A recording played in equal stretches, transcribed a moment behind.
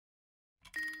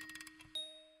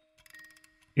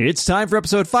It's time for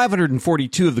episode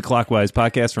 542 of the Clockwise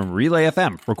podcast from Relay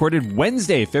FM, recorded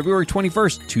Wednesday, February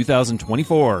 21st,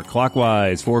 2024.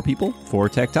 Clockwise, 4 people, 4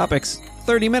 tech topics,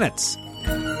 30 minutes.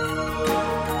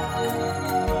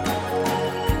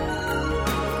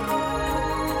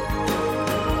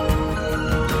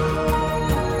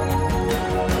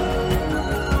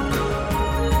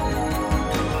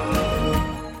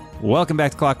 Welcome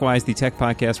back to Clockwise, the tech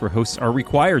podcast where hosts are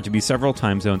required to be several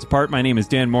time zones apart. My name is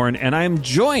Dan Morin, and I am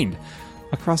joined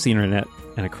across the internet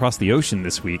and across the ocean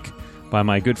this week by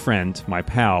my good friend, my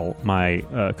pal, my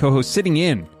co-host sitting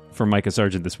in for Micah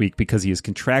Sargent this week because he is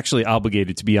contractually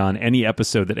obligated to be on any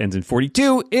episode that ends in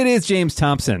 42. It is James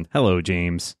Thompson. Hello,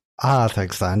 James.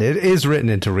 Thanks, Dan. It is written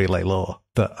into Relay law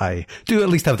that I do at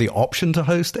least have the option to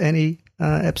host any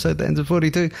episode that ends in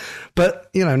 42. But,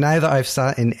 you know, now that I've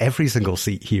sat in every single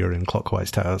seat here in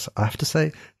Clockwise Towers, I have to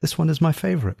say this one is my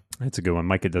favorite. That's a good one.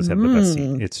 Micah does have the best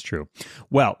seat. It's true.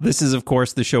 Well, this is, of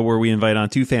course, the show where we invite on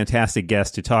 2 fantastic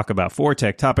guests to talk about 4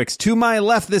 tech topics. To my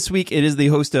left this week, it is the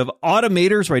host of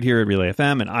Automators right here at Relay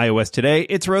FM and iOS Today.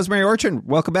 It's Rosemary Orchard.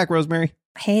 Welcome back, Rosemary.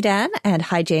 Hey, Dan, and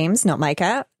hi, James, not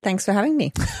Micah. Thanks for having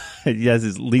me. Yes,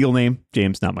 his legal name,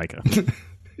 James, not Micah.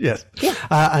 Yes. Yeah.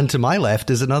 And to my left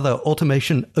is another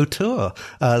automation auteur,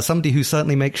 somebody who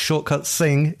certainly makes shortcuts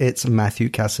sing. It's Matthew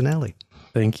Casanelli.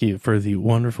 Thank you for the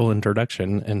wonderful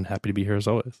introduction, and happy to be here as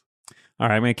always. All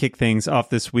right, I'm going to kick things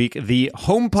off this week. The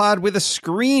HomePod with a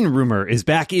screen rumor is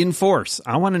back in force.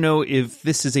 I want to know if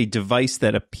this is a device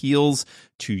that appeals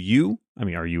to you. I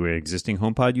mean, are you an existing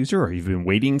HomePod user, or have you been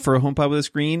waiting for a HomePod with a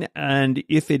screen? And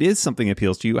if it is something that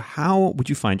appeals to you, how would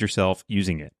you find yourself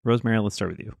using it? Rosemary, let's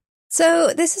start with you. So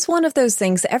this is one of those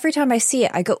things that every time I see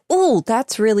it, I go, oh,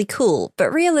 that's really cool.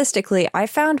 But realistically, I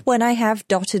found when I have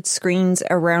dotted screens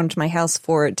around my house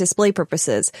for display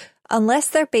purposes, unless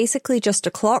they're basically just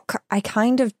a clock, I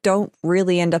kind of don't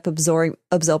really end up absorbing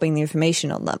the information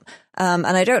on them. And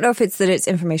I don't know if it's that it's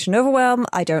information overwhelm.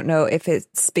 I don't know if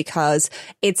it's because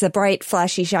it's a bright,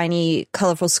 flashy, shiny,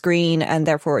 colorful screen and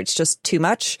therefore it's just too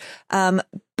much.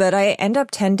 But I end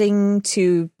up tending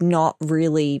to not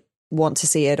really want to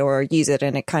see it or use it,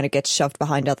 and it kind of gets shoved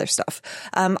behind other stuff.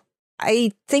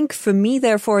 I think for me,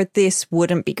 therefore, this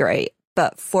wouldn't be great.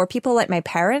 But for people like my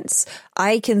parents,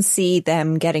 I can see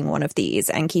them getting one of these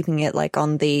and keeping it like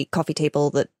on the coffee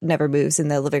table that never moves in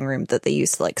their living room that they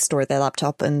use to like store their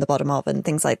laptop in the bottom of and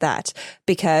things like that.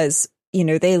 Because, you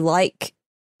know, they like,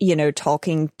 you know,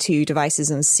 talking to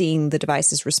devices and seeing the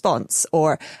device's response,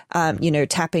 or, you know,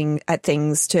 tapping at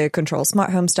things to control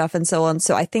smart home stuff and so on.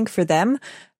 So I think for them,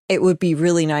 it would be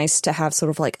really nice to have sort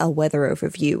of like a weather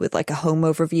overview with like a home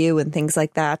overview and things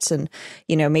like that. And,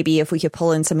 you know, maybe if we could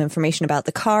pull in some information about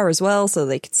the car as well, so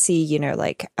they could see, you know,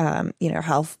 like, you know,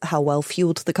 how well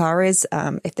fueled the car is.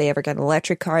 If they ever get an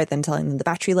electric car, then telling them the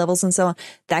battery levels and so on,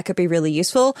 that could be really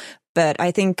useful. But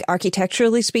I think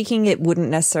architecturally speaking, it wouldn't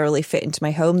necessarily fit into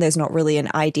my home. There's not really an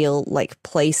ideal like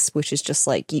place, which is just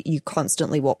like you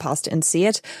constantly walk past it and see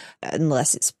it,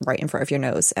 unless it's right in front of your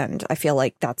nose. And I feel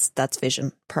like that's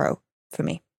Vision Pro for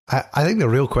me. I think the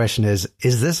real question is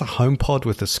this a HomePod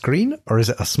with a screen, or is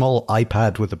it a small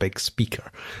iPad with a big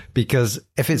speaker? Because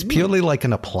if it's purely like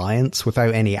an appliance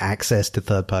without any access to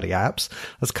third-party apps,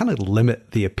 that's kind of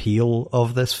limit the appeal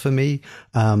of this for me.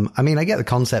 I mean, I get the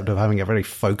concept of having a very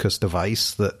focused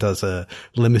device that does a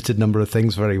limited number of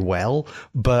things very well,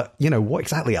 but, you know, what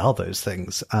exactly are those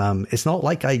things? It's not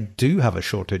like I do have a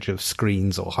shortage of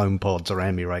screens or HomePods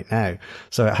around me right now,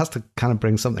 so it has to kind of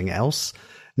bring something else.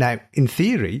 Now, in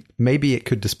theory, maybe it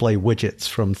could display widgets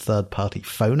from third-party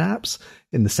phone apps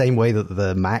in the same way that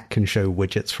the Mac can show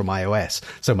widgets from iOS.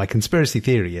 So my conspiracy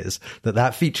theory is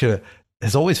that feature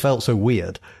has always felt so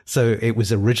weird. So it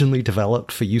was originally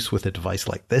developed for use with a device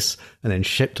like this and then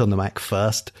shipped on the Mac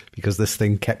first because this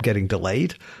thing kept getting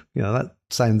delayed. You know, that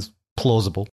sounds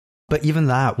plausible. But even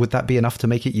that, would that be enough to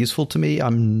make it useful to me?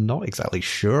 I'm not exactly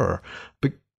sure.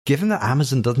 But given that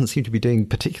Amazon doesn't seem to be doing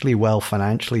particularly well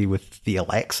financially with the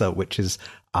Alexa, which is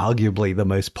arguably the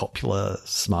most popular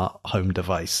smart home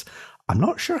device, I'm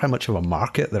not sure how much of a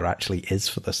market there actually is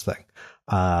for this thing.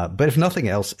 But if nothing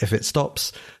else, if it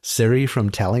stops Siri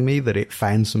from telling me that it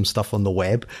found some stuff on the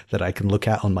web that I can look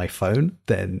at on my phone,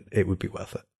 then it would be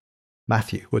worth it.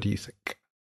 Matthew, what do you think?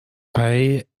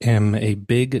 I am a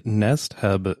big Nest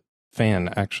Hub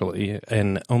fan, actually,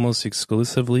 and almost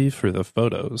exclusively for the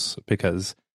photos,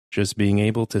 because just being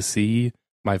able to see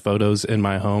my photos in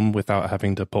my home without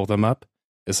having to pull them up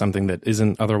is something that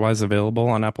isn't otherwise available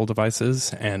on Apple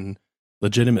devices, and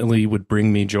legitimately would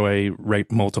bring me joy right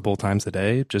multiple times a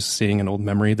day, just seeing an old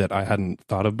memory that I hadn't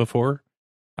thought of before.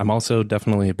 I'm also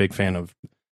definitely a big fan of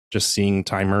just seeing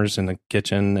timers in the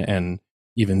kitchen and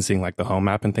even seeing like the home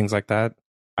app and things like that.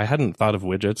 I hadn't thought of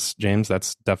widgets, James.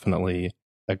 That's definitely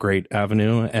a great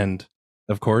avenue. And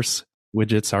of course,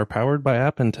 widgets are powered by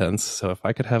App Intense. So if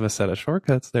I could have a set of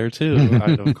shortcuts there too,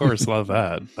 I'd of course love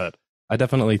that. But I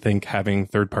definitely think having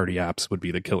third-party apps would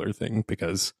be the killer thing,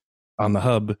 because on the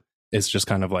hub, it's just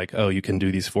kind of like, oh, you can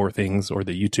do these 4 things, or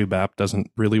the YouTube app doesn't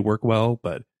really work well.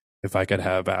 But if I could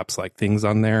have apps like Things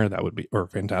on there, that would be, or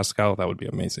Fantastical, that would be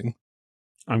amazing.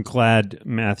 I'm glad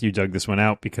Matthew dug this one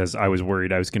out, because I was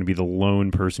worried I was going to be the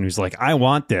lone person who's like, I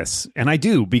want this. And I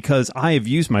do, because I have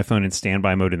used my phone in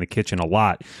standby mode in the kitchen a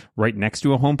lot, right next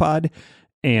to a HomePod.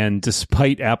 And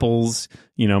despite Apple's,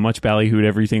 much ballyhooed,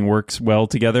 everything works well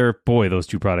together, boy, those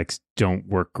two products don't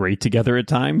work great together at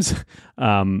times.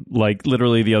 Like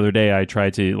literally the other day, I was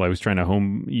trying to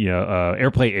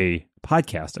AirPlay a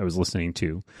podcast I was listening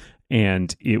to.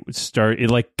 And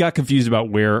it got confused about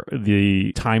where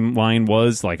the timeline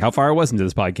was, like how far I was into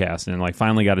this podcast, and like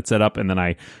finally got it set up. And then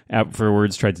I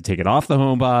afterwards tried to take it off the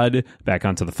HomePod back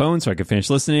onto the phone so I could finish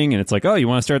listening. And it's like, oh, you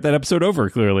want to start that episode over?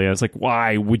 Clearly, I was like,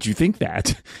 why would you think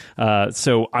that?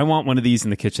 So I want one of these in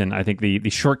the kitchen. I think the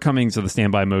shortcomings of the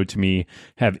standby mode to me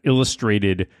have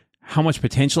illustrated how much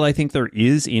potential I think there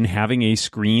is in having a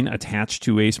screen attached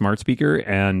to a smart speaker.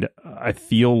 And I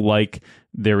feel like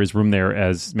there is room there,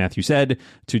 as Matthew said,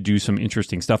 to do some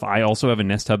interesting stuff. I also have a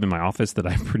Nest Hub in my office that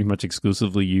I pretty much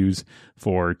exclusively use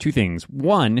for 2 things.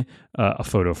 1, a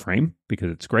photo frame,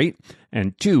 because it's great.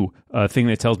 And 2, a thing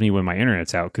that tells me when my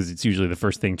internet's out, because it's usually the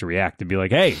first thing to react and be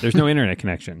like, hey, there's no internet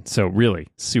connection. So really,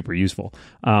 super useful.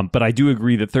 But I do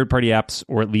agree that third-party apps,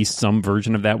 or at least some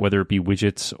version of that, whether it be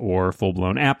widgets or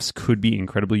full-blown apps, could be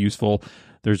incredibly useful.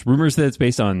 There's rumors that it's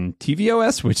based on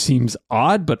tvOS, which seems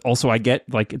odd, but also I get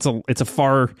like it's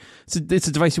a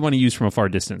device you want to use from a far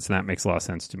distance, and that makes a lot of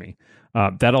sense to me.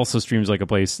 That also streams like a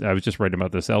place. I was just writing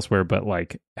about this elsewhere, but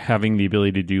like having the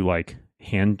ability to do like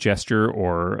hand gesture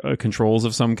or controls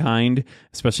of some kind,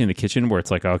 especially in the kitchen where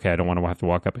it's like, okay, I don't want to have to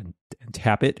walk up and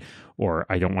tap it, or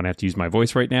I don't want to have to use my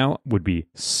voice right now, would be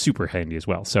super handy as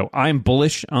well. So I'm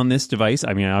bullish on this device.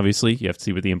 I mean, obviously you have to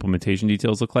see what the implementation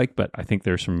details look like, but I think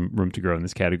there's some room to grow in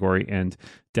this category, and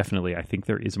definitely I think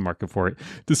there is a market for it,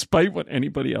 despite what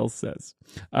anybody else says.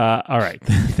 All right.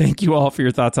 Thank you all for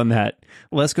your thoughts on that.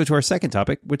 Let's go to our second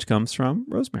topic, which comes from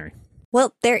Rosemary.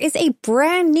 Well, there is a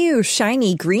brand new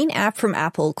shiny green app from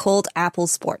Apple called Apple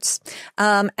Sports.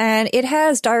 And it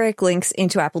has direct links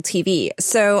into Apple TV.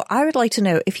 So I would like to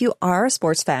know, if you are a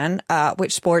sports fan,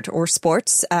 which sport or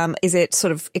sports? Is it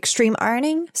sort of extreme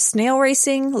ironing, snail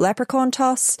racing, leprechaun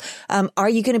toss? Are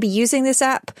you going to be using this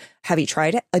app? Have you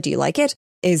tried it? Do you like it?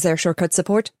 Is there shortcut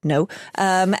support? No.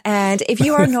 And if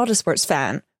you are not a sports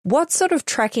fan, what sort of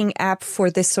tracking app for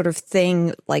this sort of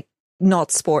thing, like not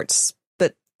sports,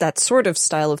 that sort of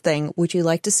style of thing, would you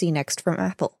like to see next from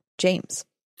Apple? James?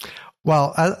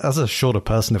 Well, as a shorter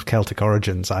person of Celtic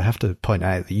origins, I have to point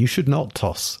out that you should not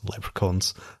toss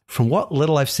leprechauns. From what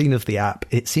little I've seen of the app,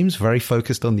 it seems very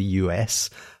focused on the US,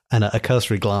 and at a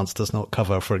cursory glance does not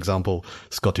cover, for example,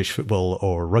 Scottish football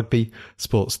or rugby,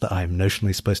 sports that I'm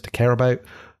notionally supposed to care about.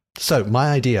 So my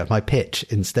idea, my pitch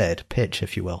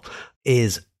if you will,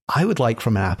 is I would like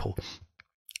from Apple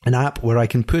an app where I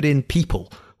can put in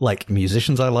people, like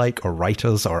musicians I like, or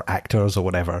writers, or actors, or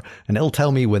whatever, and it'll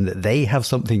tell me when they have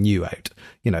something new out.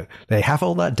 They have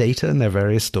all that data in their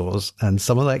various stores, and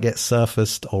some of that gets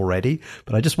surfaced already,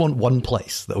 but I just want one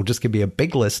place that will just give me a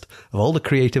big list of all the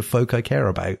creative folk I care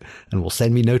about, and will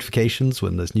send me notifications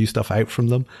when there's new stuff out from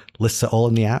them, lists it all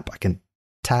in the app. I can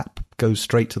tap, go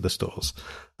straight to the stores.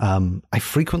 I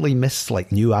frequently miss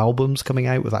like new albums coming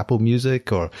out with Apple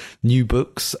Music or new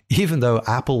books, even though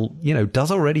Apple,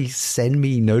 does already send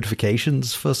me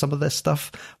notifications for some of this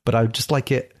stuff, but I would just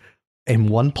like it in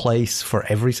one place for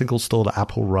every single store that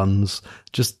Apple runs,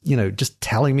 just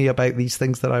telling me about these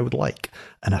things that I would like.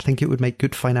 And I think it would make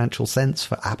good financial sense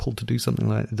for Apple to do something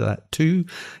like that too.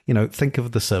 Think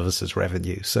of the services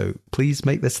revenue. So please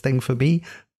make this thing for me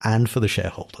and for the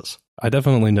shareholders. I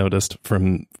definitely noticed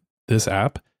from this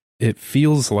app, it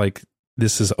feels like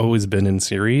this has always been in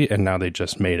Siri, and now they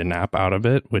just made an app out of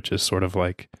it, which is sort of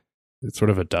like, it's sort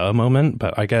of a duh moment.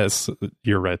 But I guess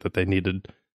you're right that they needed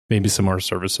maybe some more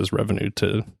services revenue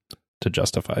to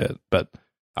justify it. But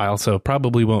I also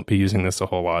probably won't be using this a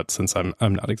whole lot, since I'm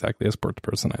not exactly a sports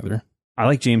person either. I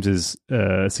like James's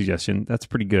suggestion. That's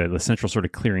pretty good. The central sort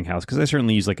of clearinghouse, because I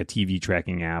certainly use like a TV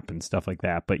tracking app and stuff like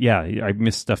that. But yeah, I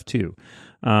miss stuff too.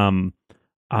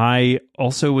 I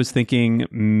also was thinking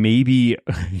maybe,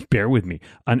 bear with me,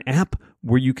 an app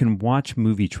where you can watch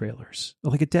movie trailers,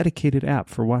 like a dedicated app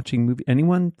for watching movie.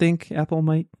 Anyone think Apple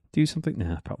might do something?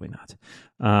 Nah, probably not.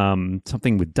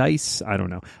 Something with dice. I don't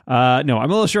know. No, I'm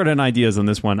a little short on ideas on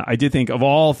this one. I did think of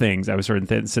all things. I was sort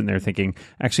of sitting there thinking,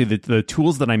 actually, the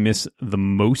tools that I miss the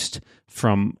most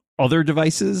from other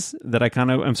devices that I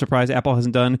kind of am surprised Apple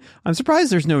hasn't done. I'm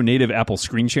surprised there's no native Apple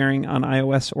screen sharing on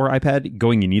iOS or iPad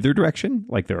going in either direction.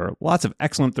 Like, there are lots of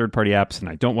excellent third-party apps, and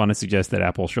I don't want to suggest that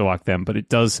Apple Sherlock them, but it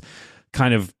does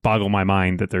kind of boggle my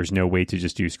mind that there's no way to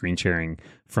just do screen sharing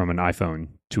from an iPhone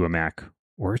to a Mac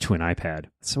or to an iPad.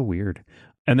 It's so weird.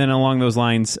 And then along those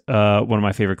lines, one of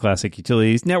my favorite classic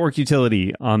utilities, Network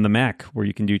Utility on the Mac, where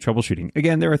you can do troubleshooting.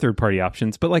 Again, there are third-party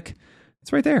options, but like,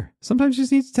 it's right there. Sometimes you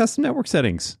just need to test some network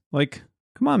settings. Like,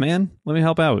 come on, man, let me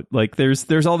help out. Like,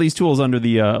 there's all these tools under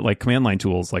the like command line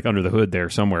tools, like under the hood there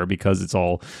somewhere, because it's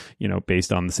all,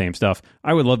 based on the same stuff.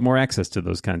 I would love more access to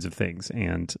those kinds of things,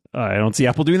 and I don't see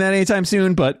Apple doing that anytime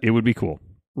soon, but it would be cool.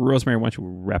 Rosemary, why don't you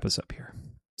wrap us up here?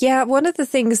 Yeah, one of the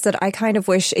things that I kind of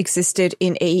wish existed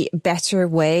in a better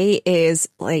way is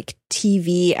like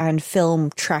TV and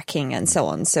film tracking and so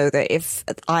on. So that if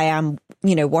I am,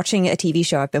 watching a TV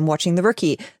show, I've been watching The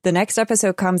Rookie, the next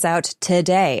episode comes out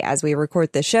today as we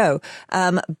record the show.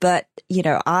 But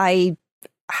I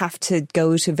have to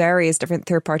go to various different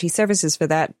third-party services for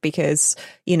that because,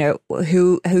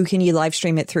 who can you live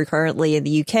stream it through currently in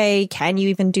the UK? Can you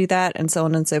even do that? And so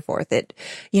on and so forth.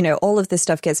 All of this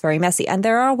stuff gets very messy. And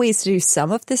there are ways to do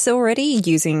some of this already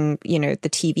using, the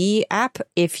TV app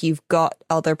if you've got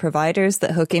other providers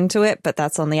that hook into it, but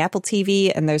that's on the Apple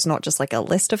TV and there's not just like a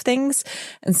list of things.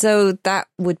 And so that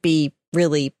would be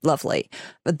really lovely.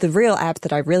 But the real app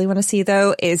that I really want to see,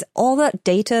 though, is all that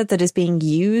data that is being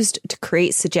used to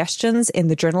create suggestions in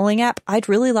the journaling app. I'd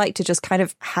really like to just kind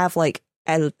of have like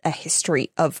a history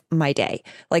of my day.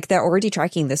 Like, they're already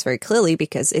tracking this very clearly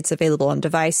because it's available on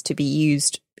device to be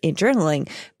used in journaling,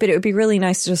 but it would be really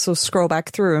nice to just sort of scroll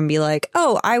back through and be like,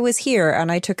 oh, I was here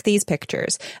and I took these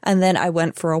pictures, and then I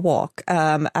went for a walk,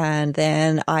 and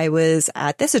then I was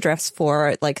at this address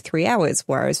for like 3 hours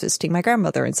where I was visiting my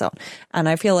grandmother and so on. And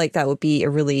I feel like that would be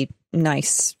a really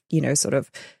nice, sort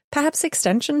of perhaps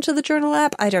extension to the Journal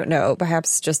app. I don't know.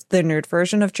 Perhaps just the nerd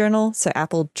version of Journal. So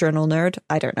Apple Journal Nerd.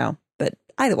 I don't know. But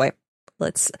either way,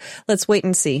 let's wait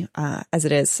and see. As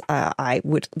it is, I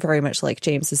would very much like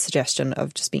James's suggestion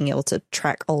of just being able to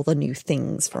track all the new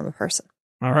things from a person.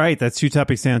 All right, that's 2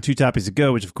 topics down, 2 topics to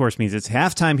go, which of course means it's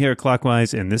halftime here at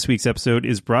Clockwise, and this week's episode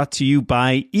is brought to you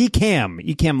by Ecamm.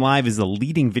 Ecamm Live is the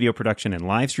leading video production and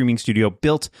live streaming studio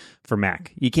built for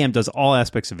Mac. Ecamm does all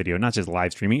aspects of video, not just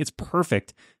live streaming. It's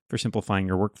perfect for simplifying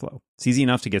your workflow. It's easy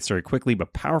enough to get started quickly,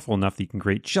 but powerful enough that you can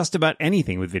create just about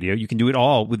anything with video. You can do it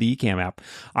all with the Ecamm app.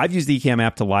 I've used the Ecamm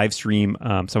app to live stream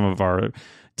some of our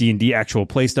D&D actual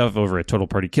play stuff over at Total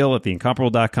Party Kill at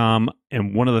theincomparable.com.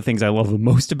 And one of the things I love the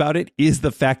most about it is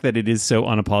the fact that it is so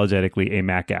unapologetically a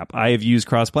Mac app. I have used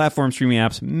cross-platform streaming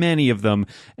apps, many of them,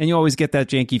 and you always get that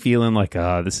janky feeling like,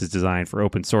 this is designed for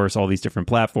open source, all these different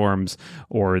platforms,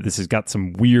 or this has got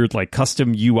some weird like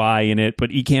custom UI in it. But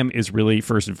Ecamm is really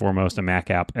first and foremost a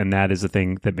Mac app, and that is the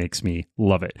thing that makes me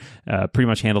love it. Pretty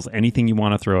much handles anything you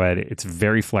want to throw at it. It's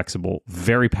very flexible,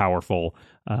 very powerful,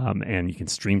 and you can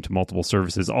stream to multiple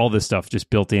services, all this stuff just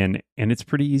built in, and it's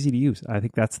pretty easy to use. I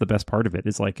think that's the best part of it.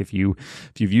 Is like if you've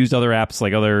used other apps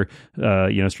like other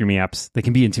streaming apps, they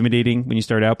can be intimidating when you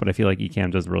start out, but I feel like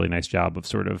Ecamm does a really nice job of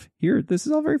sort of, here, this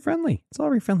is all very friendly. It's all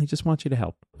very friendly. Just want you to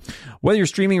help. Whether you're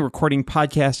streaming, recording,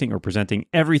 podcasting, or presenting,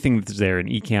 everything that's there in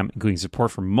Ecamm, including support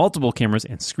for multiple cameras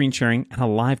and screen sharing, and a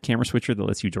live camera switcher that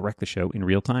lets you direct the show in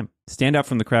real time. Stand out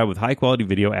from the crowd with high quality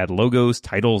video, add logos,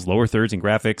 titles, lower thirds, and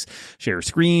graphics, share a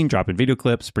screen, drop in video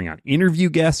clips, bring on interview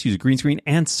guests, use a green screen,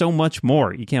 and so much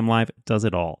more. Ecamm Live does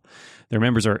it all. Their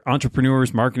members are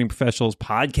entrepreneurs, marketing professionals,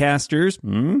 podcasters,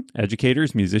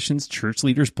 educators, musicians, church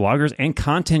leaders, bloggers, and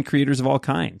content creators of all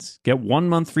kinds. Get 1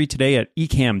 month free today at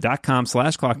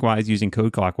ecamm.com/clockwise using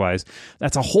code clockwise.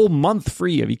 That's a whole month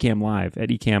free of Ecamm Live at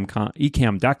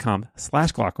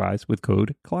ecamm.com/clockwise with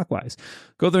code clockwise.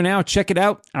 Go there now. Check it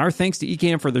out. Our thanks to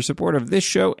Ecamm for their support of this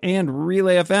show and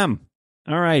Relay FM.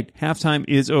 All right. Halftime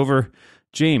is over.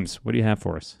 James, what do you have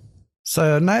for us?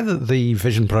 So now that the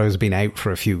Vision Pro has been out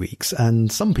for a few weeks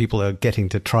and some people are getting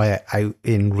to try it out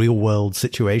in real world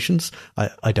situations,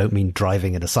 I don't mean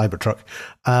driving in a Cybertruck.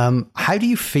 How do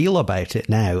you feel about it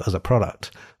now as a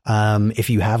product? If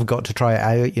you have got to try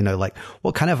it out, like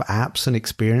what kind of apps and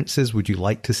experiences would you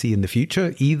like to see in the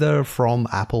future, either from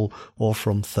Apple or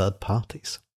from third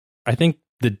parties? I think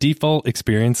the default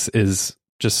experience is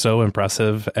just so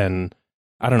impressive, and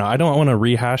I don't know. I don't want to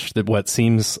rehash what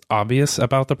seems obvious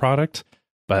about the product,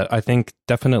 But I think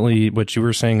definitely what you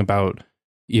were saying about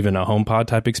even a HomePod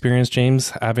type experience,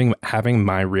 James, having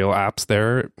my real apps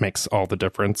there makes all the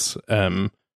difference.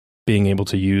 Being able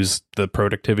to use the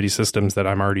productivity systems that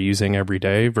I'm already using every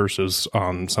day versus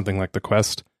on something like the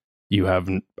Quest,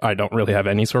 I don't really have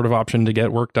any sort of option to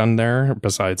get work done there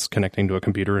besides connecting to a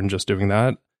computer and just doing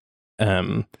that.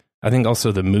 I think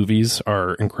also the movies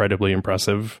are incredibly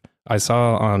impressive. I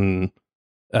saw on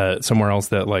somewhere else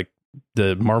that like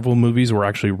the Marvel movies were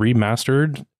actually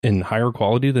remastered in higher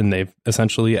quality than they've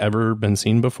essentially ever been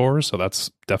seen before. So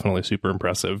that's definitely super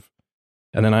impressive.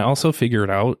 And then I also figured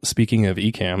out, speaking of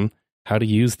Ecamm, how to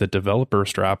use the developer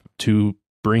strap to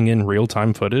bring in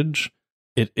real-time footage.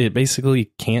 It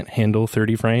basically can't handle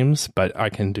 30 frames, but I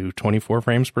can do 24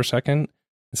 frames per second.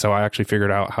 So I actually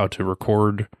figured out how to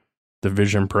record the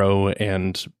Vision Pro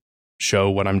and show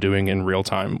what I'm doing in real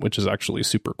time, which is actually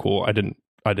super cool. I didn't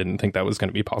think that was going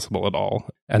to be possible at all.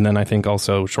 And then I think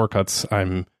also shortcuts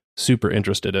I'm super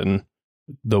interested in.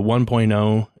 The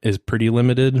 1.0 is pretty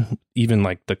limited. Even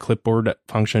like the clipboard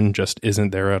function just isn't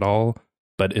there at all.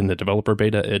 But in the developer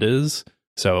beta, it is.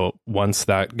 So once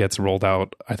that gets rolled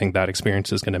out, I think that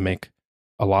experience is going to make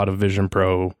a lot of Vision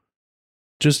Pro.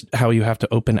 Just how you have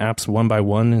to open apps one by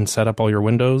one and set up all your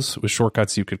windows. With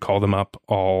shortcuts, you could call them up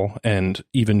all and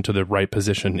even to the right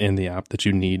position in the app that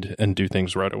you need and do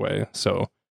things right away.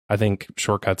 So I think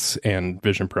shortcuts and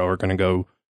Vision Pro are going to go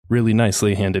really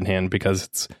nicely hand in hand because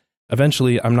it's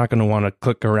eventually I'm not going to want to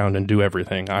click around and do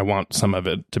everything. I want some of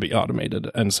it to be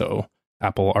automated. And so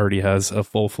Apple already has a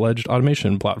full-fledged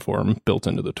automation platform built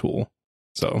into the tool.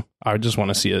 So I just want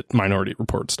to see it Minority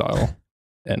Report style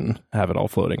and have it all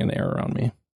floating in the air around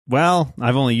me. Well,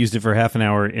 I've only used it for half an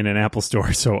hour in an Apple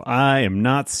store, so I am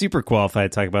not super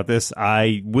qualified to talk about this.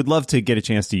 I would love to get a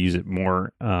chance to use it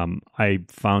more. I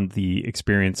found the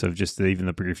experience of just even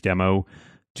the brief demo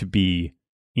to be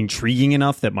intriguing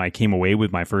enough that I came away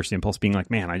with my first impulse being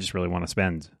like, man, I just really want to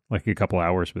spend like a couple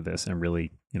hours with this and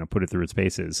really, put it through its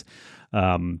paces.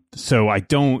 So I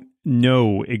don't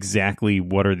know exactly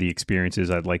what are the experiences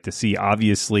I'd like to see.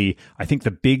 Obviously, I think the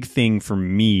big thing for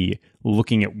me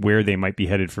looking at where they might be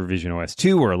headed for Vision OS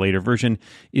 2 or a later version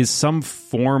is some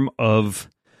form of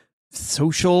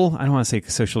social. I don't want to say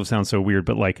social sounds so weird,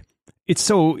 but like it's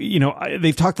so,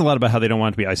 they've talked a lot about how they don't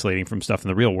want to be isolating from stuff in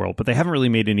the real world, but they haven't really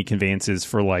made any conveyances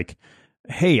for like,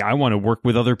 hey, I want to work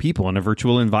with other people in a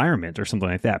virtual environment or something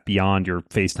like that beyond your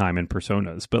FaceTime and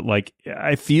personas. But like,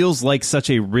 it feels like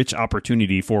such a rich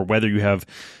opportunity for whether you have,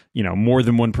 more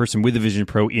than one person with a Vision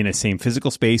Pro in a same physical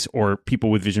space or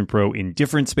people with Vision Pro in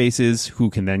different spaces who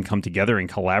can then come together and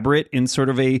collaborate in sort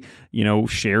of a,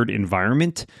 shared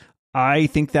environment. I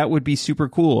think that would be super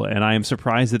cool, and I am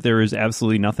surprised that there is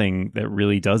absolutely nothing that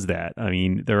really does that. I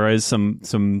mean, there is some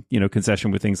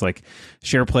concession with things like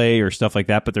SharePlay or stuff like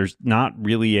that, but there's not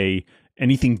really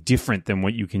anything different than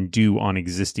what you can do on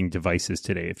existing devices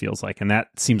today, it feels like. And that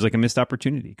seems like a missed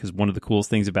opportunity because one of the coolest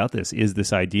things about this is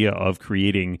this idea of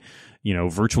creating,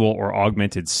 virtual or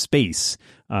augmented space.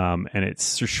 And it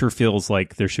sure feels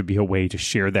like there should be a way to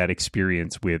share that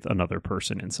experience with another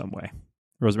person in some way.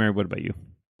 Rosemary, what about you?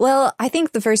 Well, I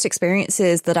think the first experience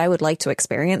is that I would like to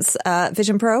experience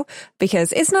Vision Pro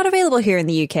because it's not available here in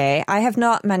the UK. I have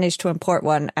not managed to import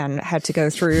one and had to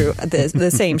go through the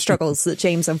same struggles that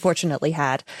James unfortunately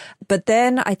had. But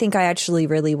then I think I actually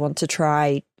really want to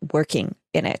try working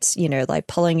in it, like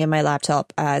pulling in my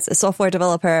laptop as a software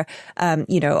developer.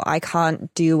 I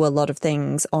can't do a lot of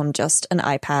things on just an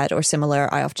iPad or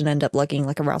similar. I often end up lugging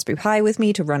like a Raspberry Pi with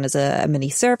me to run as a mini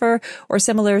server or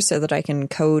similar so that I can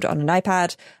code on an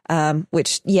iPad,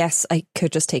 which, yes, I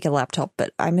could just take a laptop,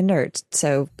 but I'm a nerd.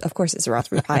 So, of course, it's a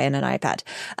Raspberry Pi and an iPad.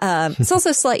 It's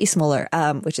also slightly smaller,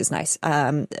 which is nice.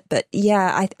 But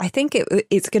yeah, I think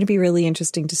it's going to be really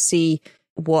interesting to see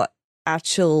what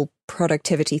actual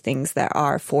productivity things there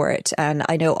are for it. And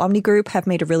I know Omni Group have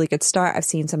made a really good start. I've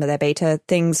seen some of their beta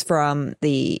things from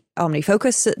the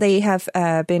OmniFocus that they have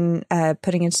been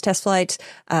putting into test flight.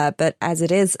 But as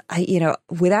it is,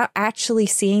 without actually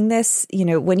seeing this,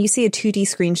 when you see a 2D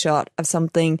screenshot of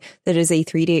something that is a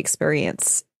 3D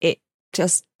experience, it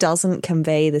just doesn't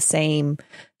convey the same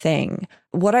thing.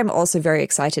 What I'm also very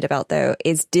excited about, though,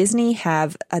 is Disney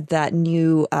have that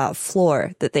new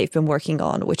floor that they've been working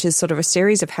on, which is sort of a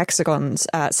series of hexagons,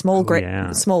 small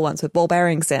ones with ball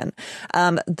bearings in,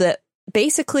 that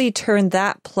basically turn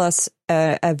that plus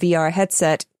a VR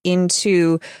headset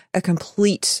into a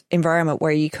complete environment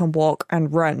where you can walk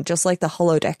and run, just like the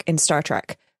holodeck in Star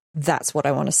Trek. That's what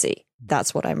I want to see.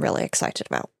 That's what I'm really excited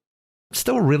about.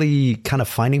 Still really kind of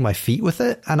finding my feet with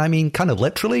it. And I mean, kind of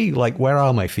literally, like, where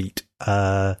are my feet?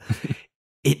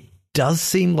 does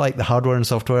seem like the hardware and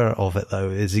software of it, though,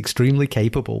 is extremely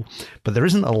capable, but there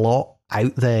isn't a lot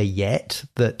out there yet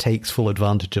that takes full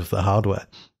advantage of the hardware.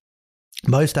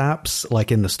 Most apps,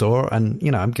 like in the store, and,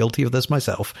 I'm guilty of this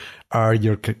myself, are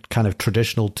your kind of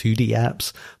traditional 2D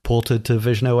apps ported to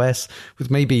Vision OS with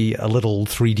maybe a little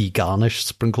 3D garnish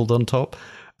sprinkled on top.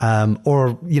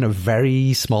 Or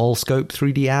very small scope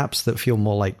 3D apps that feel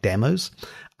more like demos.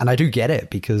 And I do get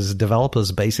it, because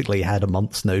developers basically had a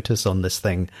month's notice on this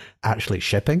thing actually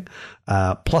shipping.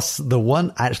 Plus the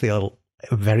one actually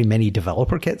very many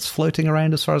developer kits floating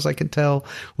around, as far as I can tell,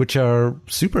 which are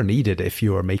super needed if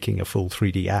you are making a full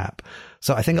 3D app.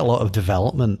 So I think a lot of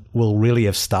development will really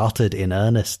have started in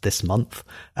earnest this month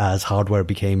as hardware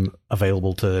became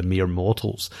available to mere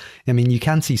mortals. I mean, you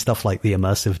can see stuff like the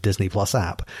immersive Disney Plus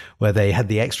app, where they had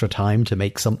the extra time to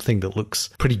make something that looks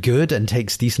pretty good and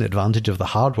takes decent advantage of the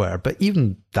hardware, but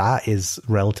even that is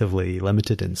relatively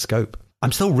limited in scope.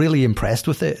 I'm still really impressed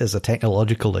with it as a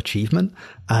technological achievement,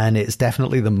 and it's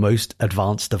definitely the most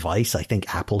advanced device I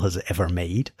think Apple has ever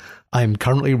made. I'm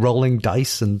currently rolling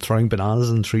dice and throwing bananas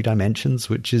in 3 dimensions,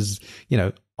 which is,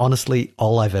 honestly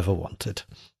all I've ever wanted.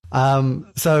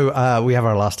 So we have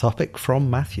our last topic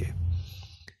from Matthew.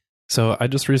 So I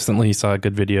just recently saw a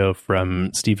good video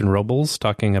from Stephen Robles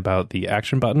talking about the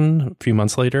action button a few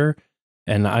months later,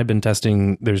 and I've been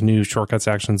testing, there's new shortcuts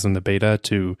actions in the beta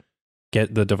to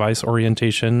get the device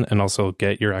orientation and also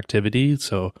get your activity.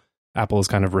 So Apple is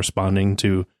kind of responding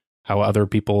to how other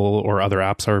people or other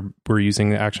apps were using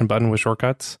the action button with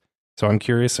shortcuts. So I'm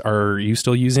curious, are you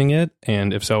still using it?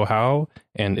 And if so, how?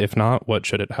 And if not, what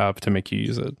should it have to make you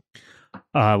use it?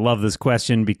 I love this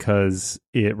question because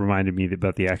it reminded me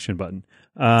about the action button.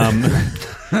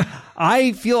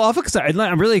 I feel awful excited.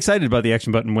 I'm really excited about the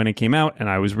action button when it came out, and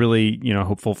I was really,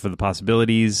 hopeful for the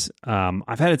possibilities.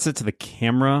 I've had it set to the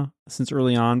camera since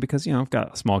early on because, I've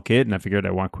got a small kid and I figured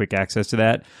I want quick access to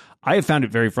that. I have found it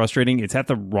very frustrating. It's at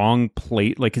the wrong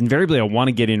plate. Like, invariably, I want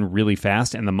to get in really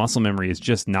fast, and the muscle memory is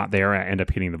just not there. I end up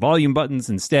hitting the volume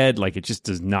buttons instead. Like, it just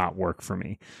does not work for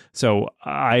me. So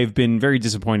I've been very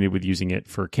disappointed with using it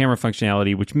for camera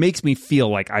functionality, which makes me feel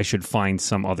like I should find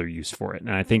some other use for it.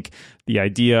 And I think the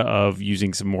idea of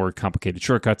using some more complicated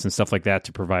shortcuts and stuff like that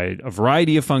to provide a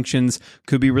variety of functions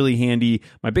could be really handy.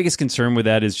 My biggest concern with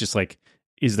that is just like,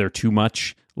 is there too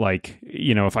much? Like,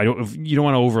 if you don't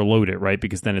want to overload it, right?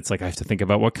 Because then it's like I have to think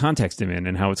about what context I'm in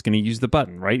and how it's going to use the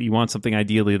button, right? You want something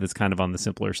ideally that's kind of on the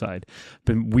simpler side.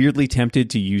 Been weirdly tempted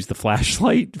to use the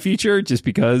flashlight feature just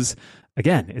because,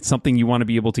 again, it's something you want to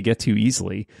be able to get to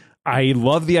easily. I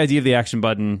love the idea of the action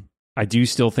button. I do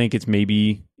still think it's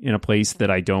maybe in a place that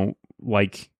I don't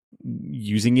like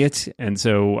using it, and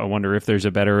so I wonder if there's a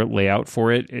better layout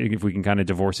for it, if we can kind of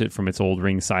divorce it from its old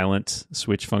ring silent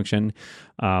switch function.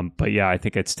 But yeah, I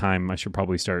think it's time I should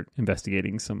probably start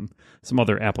investigating some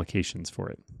other applications for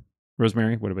it.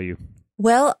 Rosemary, what about you?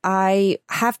 Well, I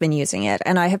have been using it,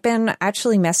 and I have been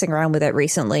actually messing around with it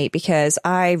recently because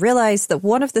I realized that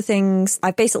one of the things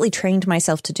I've basically trained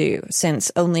myself to do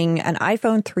since owning an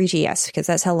iPhone 3GS, because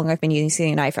that's how long I've been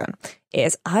using an iPhone,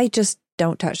 is I just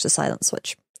don't touch the silent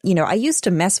switch. I used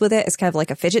to mess with it as kind of like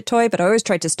a fidget toy, but I always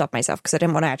tried to stop myself because I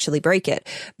didn't want to actually break it.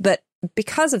 But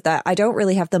because of that, I don't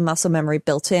really have the muscle memory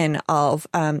built in of,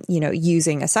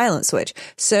 using a silent switch.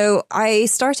 So I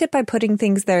started by putting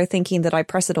things there thinking that I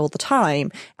press it all the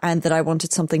time and that I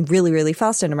wanted something really, really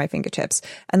fast under my fingertips.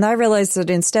 And I realized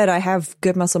that instead I have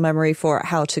good muscle memory for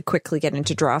how to quickly get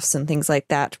into drafts and things like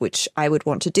that, which I would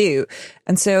want to do.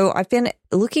 And so I've been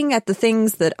looking at the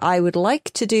things that I would like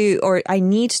to do or I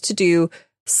need to do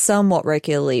somewhat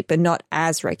regularly, but not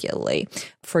as regularly.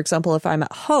 For example, if I'm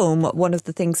at home, one of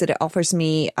the things that it offers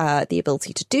me the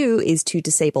ability to do is to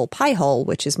disable Pi-hole,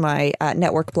 which is my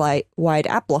network-wide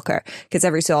app blocker, because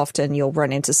every so often you'll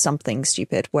run into something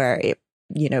stupid where it,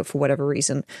 for whatever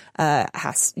reason,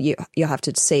 you have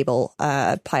to disable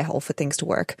Pi-hole for things to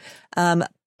work.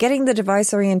 Getting the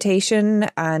device orientation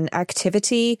and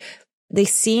activity, they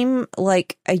seem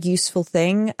like a useful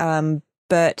thing,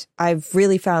 but I've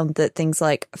really found that things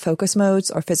like focus modes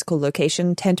or physical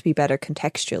location tend to be better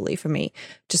contextually for me,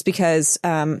 just because,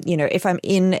 if I'm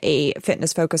in a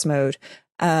fitness focus mode,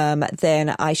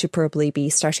 then I should probably be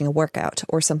starting a workout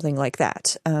or something like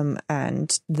that.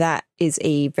 And that is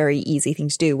a very easy thing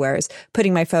to do. Whereas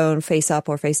putting my phone face up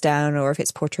or face down, or if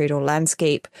it's portrait or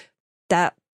landscape,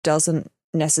 that doesn't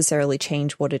necessarily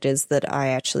change what it is that I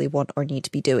actually want or need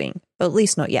to be doing. At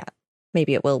least not yet.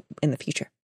 Maybe it will in the future.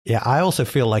 Yeah, I also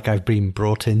feel like I've been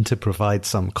brought in to provide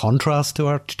some contrast to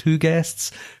our two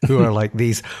guests, who are like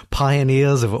these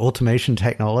pioneers of automation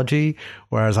technology,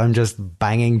 whereas I'm just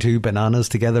banging two bananas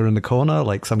together in the corner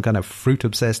like some kind of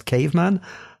fruit-obsessed caveman.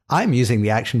 I'm using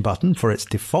the action button for its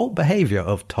default behavior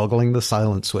of toggling the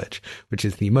silent switch, which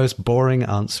is the most boring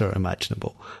answer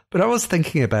imaginable. But I was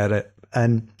thinking about it,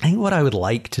 and I think what I would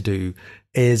like to do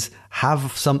is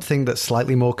have something that's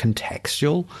slightly more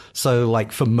contextual. So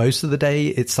like for most of the day,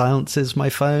 it silences my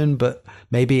phone, but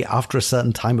maybe after a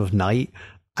certain time of night,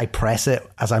 I press it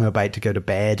as I'm about to go to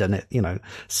bed and it,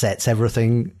 sets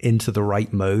everything into the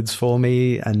right modes for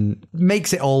me and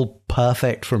makes it all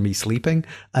perfect for me sleeping.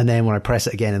 And then when I press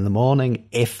it again in the morning,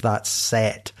 if that's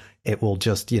set, it will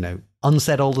just,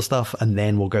 unset all the stuff and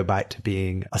then we'll go back to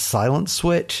being a silent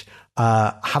switch.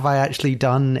 Have I actually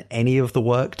done any of the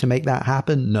work to make that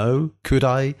happen? No. Could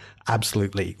I?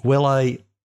 Absolutely. Will I?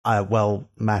 Well,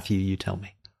 Matthew, you tell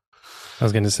me. I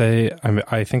was going to say,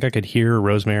 I think I could hear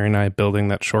Rosemary and I building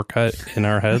that shortcut in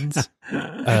our heads.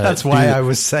 That's why I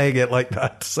was saying it like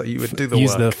that, so you would do the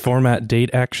use work. the format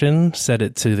date action, set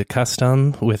it to the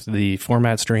custom with the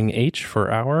format string H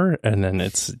for hour, and then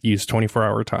it's use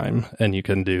 24-hour time, and you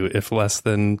can do, if less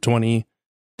than 20,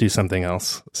 do something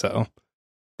else. So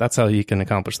that's how you can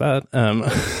accomplish that.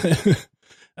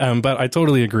 But I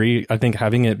totally agree. I think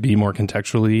having it be more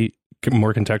contextual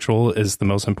is the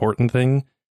most important thing.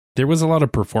 There was a lot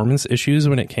of performance issues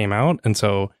when it came out, and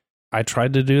so I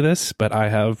tried to do this, but I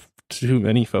have too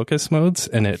many focus modes,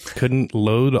 and it couldn't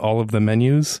load all of the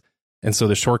menus, and so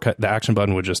the action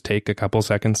button would just take a couple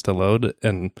seconds to load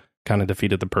and kind of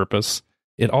defeated the purpose.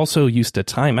 It also used to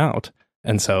time out,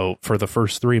 and so for the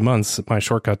first 3 months, my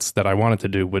shortcuts that I wanted to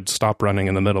do would stop running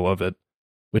in the middle of it,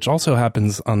 which also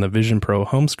happens on the Vision Pro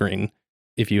home screen.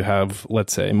 If you have,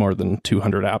 let's say, more than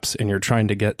 200 apps and you're trying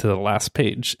to get to the last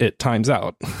page, it times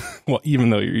out, well, even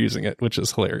though you're using it, which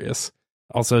is hilarious.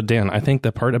 Also, Dan, I think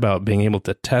the part about being able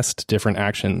to test different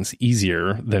actions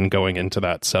easier than going into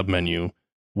that submenu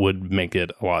would make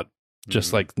it a lot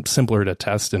just like simpler to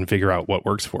test and figure out what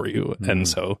works for you. And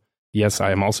so, yes,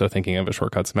 I am also thinking of a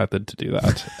shortcuts method to do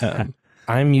that.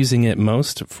 I'm using it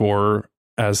most for,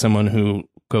 as someone who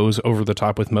goes over the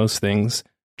top with most things,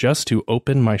 just to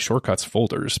open my shortcuts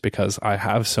folders, because I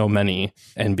have so many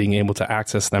and being able to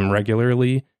access them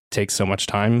regularly takes so much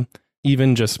time.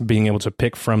 Even just being able to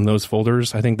pick from those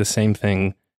folders, I think the same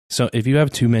thing. So if you have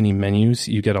too many menus,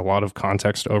 you get a lot of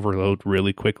context overload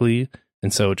really quickly.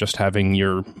 And so just having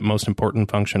your most important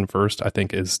function first, I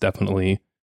think is definitely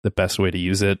the best way to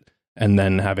use it. And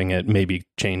then having it maybe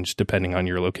change depending on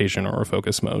your location or a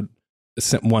focus mode.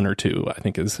 One or two, I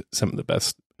think, is some of the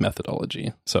best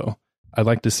methodology. So I'd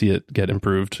like to see it get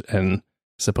improved, and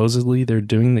supposedly they're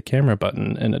doing the camera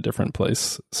button in a different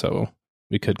place, so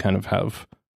we could kind of have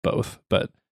both. But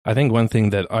I think one thing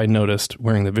that I noticed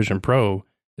wearing the Vision Pro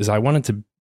is I wanted to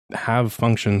have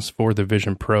functions for the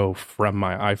Vision Pro from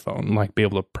my iPhone, like be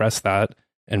able to press that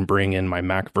and bring in my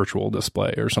Mac virtual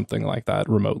display or something like that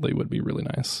remotely would be really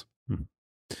nice.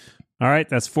 All right,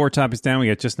 that's 4 topics down. We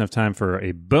got just enough time for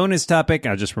a bonus topic.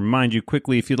 I'll just remind you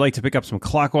quickly, if you'd like to pick up some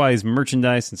Clockwise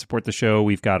merchandise and support the show,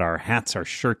 we've got our hats, our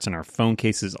shirts, and our phone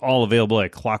cases all available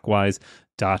at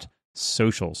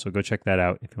clockwise.social. So go check that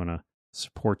out if you want to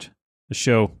support the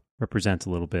show, represent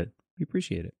a little bit. We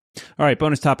appreciate it. All right,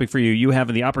 bonus topic for you. You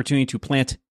have the opportunity to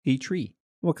plant a tree.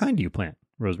 What kind do you plant,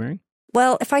 Rosemary?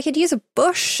 Well, if I could use a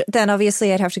bush, then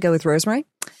obviously I'd have to go with rosemary.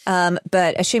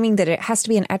 But assuming that it has to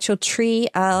be an actual tree,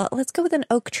 let's go with an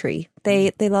oak tree.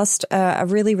 They last a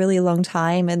really, really long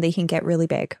time and they can get really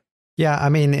big. Yeah, I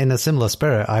mean, in a similar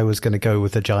spirit, I was going to go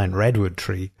with a giant redwood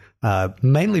tree,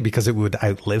 mainly because it would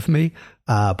outlive me,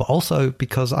 but also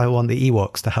because I want the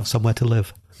Ewoks to have somewhere to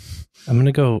live. I'm going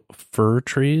to go fir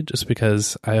tree just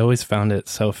because I always found it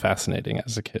so fascinating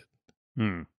as a kid.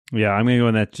 Yeah, I'm going to go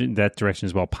in that direction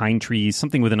as well. Pine trees,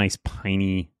 something with a nice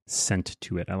piney scent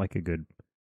to it. I like a good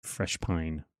fresh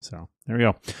pine. So there we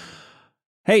go.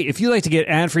 Hey, if you'd like to get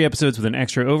ad-free episodes with an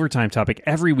extra overtime topic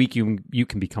every week, you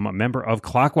can become a member of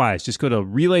Clockwise. Just go to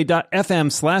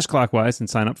relay.fm/clockwise and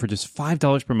sign up for just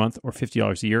 $5 per month or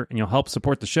 $50 a year, and you'll help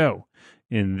support the show.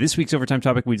 In this week's overtime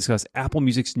topic, we discuss Apple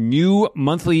Music's new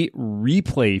monthly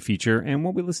replay feature and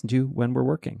what we listen to when we're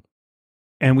working.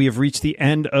 And we have reached the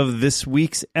end of this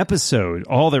week's episode.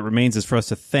 All that remains is for us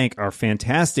to thank our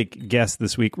fantastic guest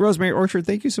this week. Rosemary Orchard,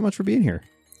 thank you so much for being here.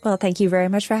 Well, thank you very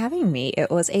much for having me.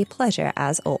 It was a pleasure,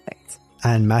 as always.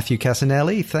 And Matthew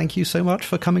Casanelli, thank you so much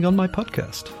for coming on my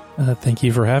podcast. Thank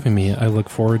you for having me. I look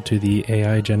forward to the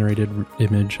AI-generated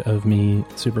image of me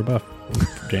super buff,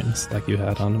 James, like you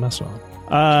had on the Mastodon.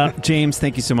 James,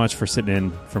 thank you so much for sitting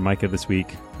in for Micah this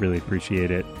week. Really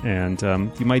appreciate it. And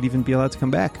you might even be allowed to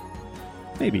come back.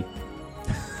 Maybe.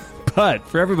 But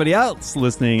for everybody else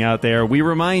listening out there, we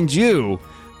remind you,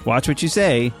 watch what you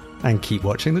say. And keep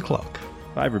watching the clock.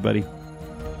 Bye, everybody.